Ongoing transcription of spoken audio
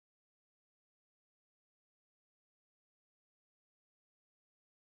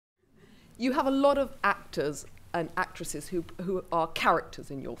You have a lot of actors and actresses who are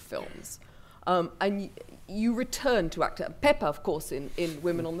characters in your films. And you return to actor. Pepa, of course, in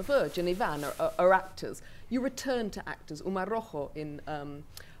Women on the Verge, and Ivan are actors. You return to actors. Umar Rojo in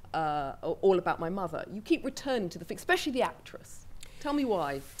All About My Mother. You keep returning to the, especially the actress. Tell me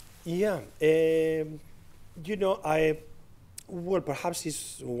why. Yeah, you know, well, perhaps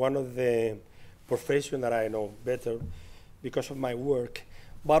it's one of the professions that I know better because of my work.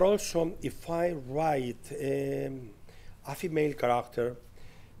 But also, if I write a female character,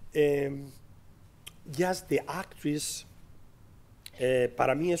 just the actress,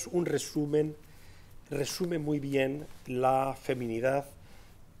 para mí es un resume muy bien la feminidad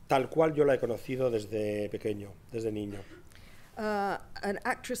tal cual yo la he conocido desde pequeño, desde niño. An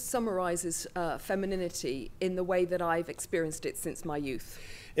actress summarizes femininity in the way that I've experienced it since my youth.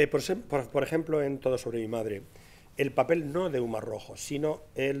 Por ejemplo, en Todo sobre mi madre, el papel no de Umar Rojo, sino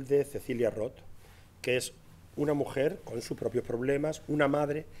el de Cecilia Roth, que es una mujer con sus propios problemas, una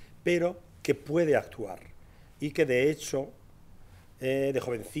madre, pero que puede actuar y que de hecho de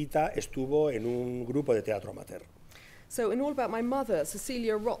jovencita estuvo en un grupo de teatro amateur. So in All About My Mother,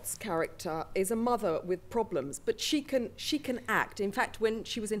 Cecilia Roth's character is a mother with problems, but she can act. In fact, when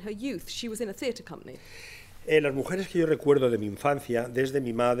she was in her youth, she was in a theatre company. Las mujeres que yo recuerdo de mi infancia, desde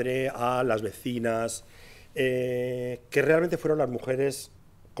mi madre a las vecinas, que realmente fueron las mujeres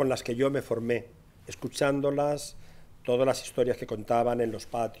con las que yo me formé, escuchándolas, todas las historias que contaban en los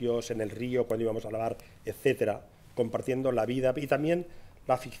patios, en el río, cuando íbamos a lavar, etcétera, compartiendo la vida y también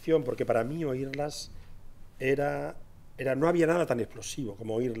la ficción, porque para mí oírlas no había nada tan explosivo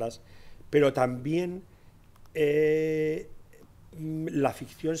como oírlas, pero también la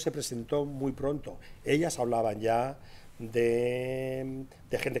ficción se presentó muy pronto. Ellas hablaban ya de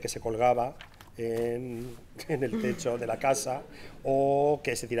gente que se colgaba en el techo de la casa, o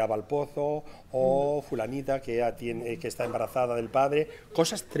que se tiraba al pozo, o fulanita que está embarazada del padre,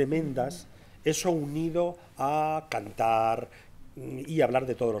 cosas tremendas, eso unido a cantar y hablar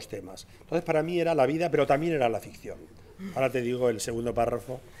de todos los temas. Entonces para mí era la vida, pero también era la ficción. Ahora te digo el segundo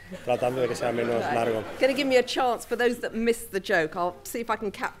párrafo, tratando de que sea menos largo. Going to give me a chance for those that missed the joke. I'll see if I can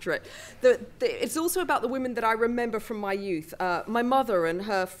capture it. It's also about the women that I remember from my youth. My mother and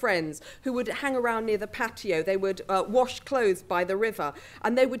her friends who would hang around near the patio. They would wash clothes by the river,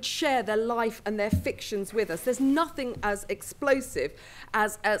 and they would share their life and their fictions with us. There's nothing as explosive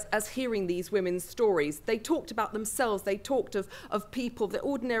as hearing these women's stories. They talked about themselves. They talked of people, the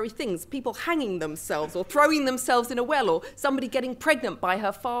ordinary things, people hanging themselves or throwing themselves in a well, or somebody getting pregnant by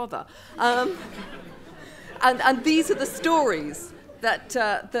her father. And these are the stories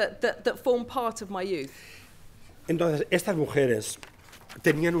that form part of my youth. Entonces, estas mujeres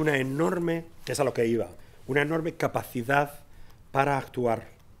tenían una enorme, que es a lo que iba, una enorme capacidad para actuar.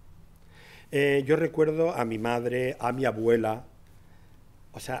 Yo recuerdo a mi madre, a mi abuela,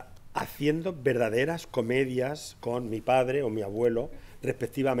 o sea, haciendo verdaderas comedias con mi padre o mi abuelo,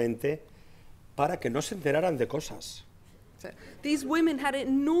 respectivamente, para que no se enteraran de cosas. So, these women had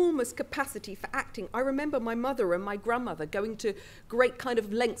enormous capacity for acting. I remember my mother and my grandmother going to great kind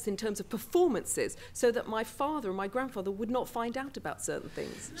of lengths in terms of performances so that my father and my grandfather would not find out about certain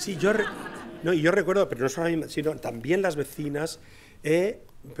things. Sí, yo recuerdo, pero no solo, sino también las vecinas,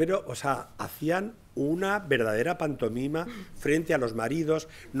 pero, o sea, hacían una verdadera pantomima frente a los maridos,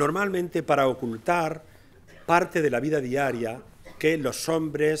 normalmente para ocultar parte de la vida diaria que los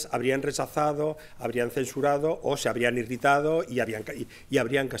hombres habrían rechazado, habrían censurado o se habrían irritado y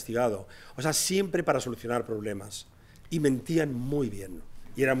habrían castigado. O sea, siempre para solucionar problemas. Y mentían muy bien.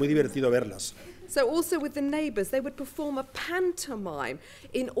 Y era muy divertido verlas. So also with the neighbours, they would perform a pantomime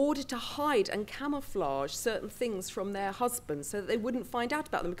in order to hide and camouflage certain things from their husbands so that they wouldn't find out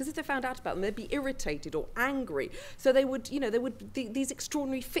about them. Because if they found out about them, they'd be irritated or angry. So they would, these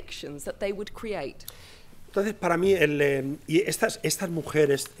extraordinary fictions that they would create. Entonces, para mí, y estas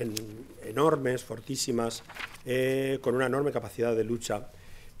mujeres enormes, fortísimas, con una enorme capacidad de lucha,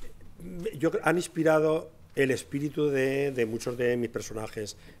 han inspirado el espíritu de muchos de mis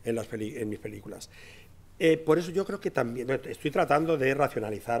personajes en mis películas. Por eso yo creo que también, estoy tratando de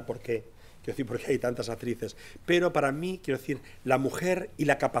racionalizar porque hay tantas actrices, pero para mí, quiero decir, la mujer y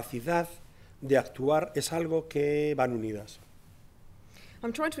la capacidad de actuar es algo que van unidas.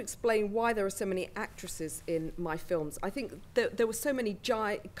 I'm trying to explain why there are so many actresses in my films. I think there were so many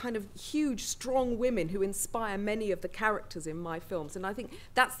kind of huge, strong women who inspire many of the characters in my films, and I think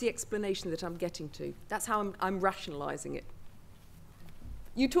that's the explanation that I'm getting to. That's how I'm rationalizing it.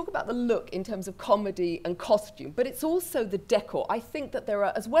 You talk about the look in terms of comedy and costume, but it's also the decor. I think that there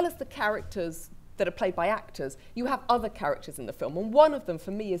are, as well as the characters that are played by actors, you have other characters in the film, and one of them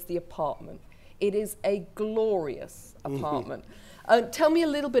for me is the apartment. It is a glorious apartment. Tell me a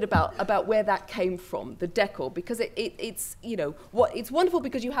little bit about where that came from, the decor, because it's, you know, it's wonderful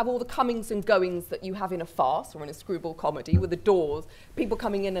because you have all the comings and goings that you have in a farce or in a screwball comedy with the doors, people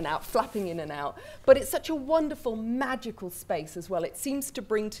coming in and out, flapping in and out. But it's such a wonderful, magical space as well. It seems to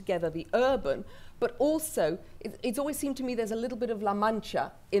bring together the urban, but also it's always seemed to me there's a little bit of La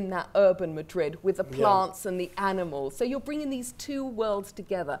Mancha in that urban Madrid with the plants and the animals. So you're bringing these two worlds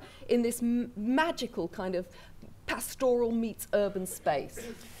together in this magical kind of pastoral meets urban space.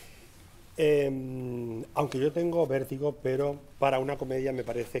 Aunque yo tengo vértigo, pero para una comedia me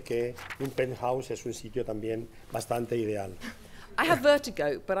parece que un penthouse es un sitio también bastante ideal. I have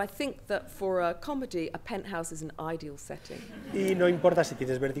vertigo, but I think that for a comedy, a penthouse is an ideal setting. Y no importa si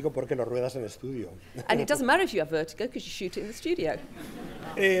tienes vértigo porque lo ruedas en estudio. And it doesn't matter if you have vertigo because you shoot it in the studio.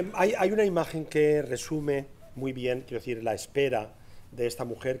 Hay una imagen que resume muy bien, quiero decir, la espera de esta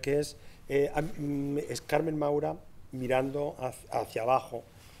mujer, que es Carmen Maura mirando hacia abajo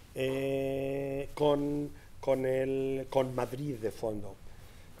con Madrid de fondo.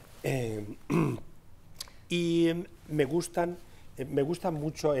 Y me gusta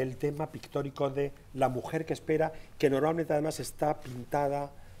mucho el tema pictórico de la mujer que espera, que normalmente además está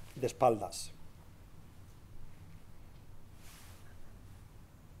pintada de espaldas.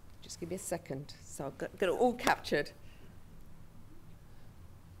 Just give me a second, so I'll get it all captured.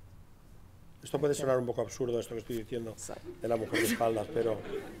 Esto puede sonar un poco absurdo, esto que estoy diciendo, de la mujer de espaldas, pero...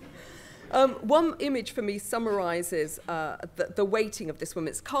 One image for me summarizes the waiting of this woman.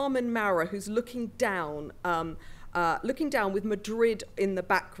 It's Carmen Maura, who's looking down with Madrid in the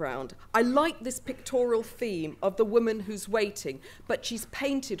background. I like this pictorial theme of the woman who's waiting, but she's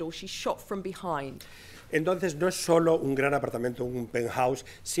painted or she's shot from behind. Entonces no es solo un gran apartamento, un penthouse,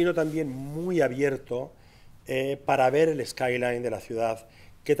 sino también muy abierto para ver el skyline de la ciudad,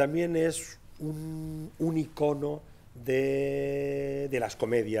 que también es un icono de las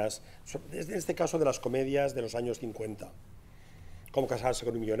comedias, en este caso de las comedias de los años 50, como Casarse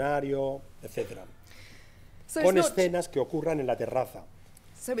con un millonario, etc. Con escenas que ocurran en la terraza.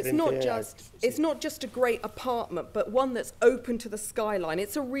 So it's not just a great apartment, but one that's open to the skyline.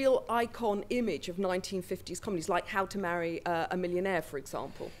 It's a real icon image of 1950s comedies, like How to Marry a Millionaire, for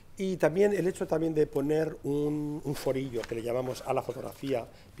example. Y también el hecho también de poner un forillo, que le llamamos a la fotografía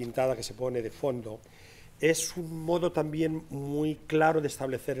pintada que se pone de fondo, es un modo también muy claro de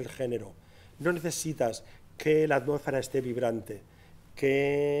establecer el género. No necesitas que la atmósfera esté vibrante,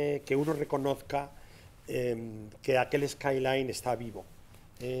 que uno reconozca que aquel skyline está vivo.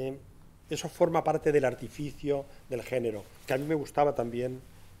 Eso forma parte del artificio del género, que a mí me gustaba también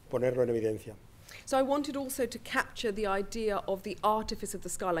ponerlo en evidencia. So I wanted also to capture the idea of the artifice of the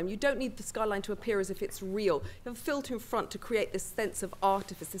skyline. You don't need the skyline to appear as if it's real. You have a filter in front to create this sense of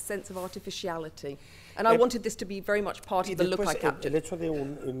artifice, this sense of artificiality. And I wanted this to be very much part of the look I captured. El hecho de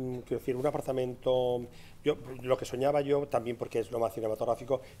un apartamento, lo que soñaba yo, también porque es lo más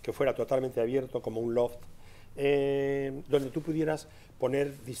cinematográfico, que fuera totalmente abierto, como un loft, donde tú pudieras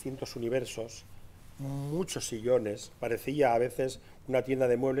poner distintos universos, muchos sillones, parecía a veces una tienda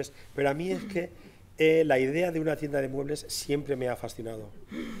de muebles, pero a mí es que la idea de una tienda de muebles siempre me ha fascinado.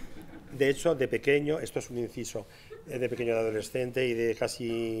 De hecho, de pequeño, esto es un inciso, de pequeño, de adolescente y de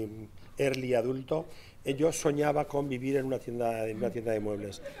casi early adulto, yo soñaba con vivir en una tienda de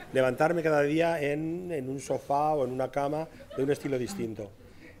muebles, levantarme cada día en un sofá o en una cama de un estilo distinto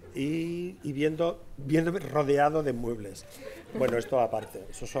y viéndome rodeado de muebles. Bueno, esto aparte,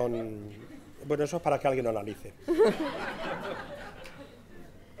 eso es para que alguien lo analice.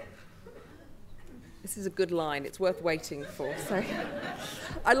 This is a good line, it's worth waiting for. So,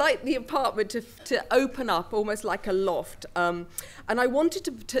 I like the apartment to open up almost like a loft. And I wanted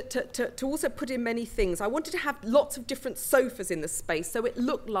to also put in many things. I wanted to have lots of different sofas in the space so it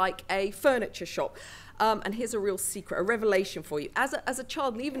looked like a furniture shop. And here's a real secret, a revelation for you. As a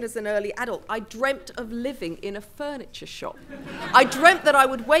child, and even as an early adult, I dreamt of living in a furniture shop. I dreamt that I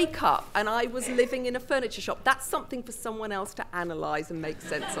would wake up and I was living in a furniture shop. That's something for someone else to analyze and make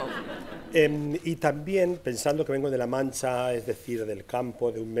sense of. Y también, pensando que vengo de La Mancha, es decir, del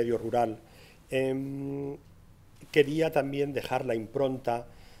campo, de un medio rural, quería también dejar la impronta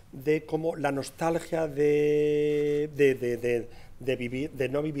de como la nostalgia de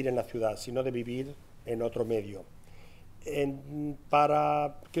no vivir en la ciudad, sino de vivir en otro medio,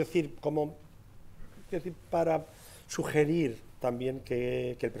 para sugerir también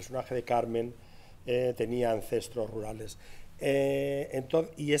que el personaje de Carmen tenía ancestros rurales.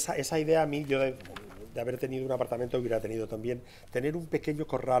 Y esa idea a mí, yo de haber tenido un apartamento, hubiera tenido también tener un pequeño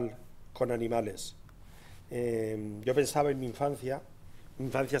corral con animales. Yo pensaba en mi infancia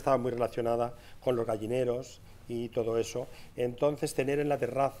estaba muy relacionada con los gallineros y todo eso, entonces tener en la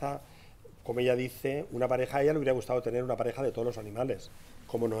terraza, como ella dice, una pareja, a ella le hubiera gustado tener una pareja de todos los animales,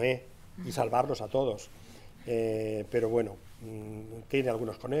 como Noé, y salvarlos a todos. Pero bueno, tiene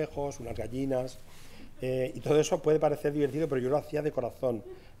algunos conejos, unas gallinas, y todo eso puede parecer divertido, pero yo lo hacía de corazón.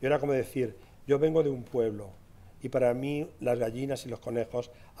 Yo era como decir, yo vengo de un pueblo, y para mí las gallinas y los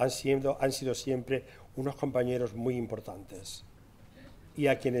conejos han sido siempre unos compañeros muy importantes, y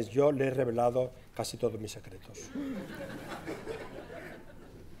a quienes yo le he revelado casi todos mis secretos.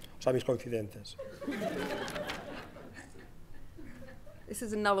 O sea, mis confidentes. This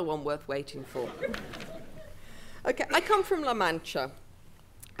is another one worth waiting for. Okay, I come from La Mancha.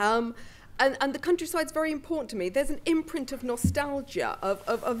 And the countryside's very important to me. There's an imprint of nostalgia,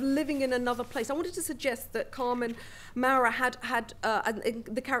 of living in another place. I wanted to suggest that Carmen Maura and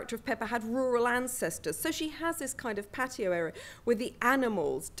the character of Pepper had rural ancestors. So she has this kind of patio area with the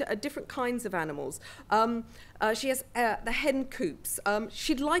animals, different kinds of animals. She has the hen coops.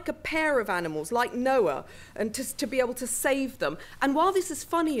 She'd like a pair of animals, like Noah, and to be able to save them. And while this is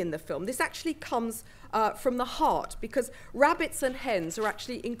funny in the film, this actually comes from the heart, because rabbits and hens are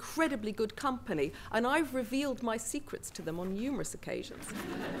actually incredibly good company, and I've revealed my secrets to them on numerous occasions.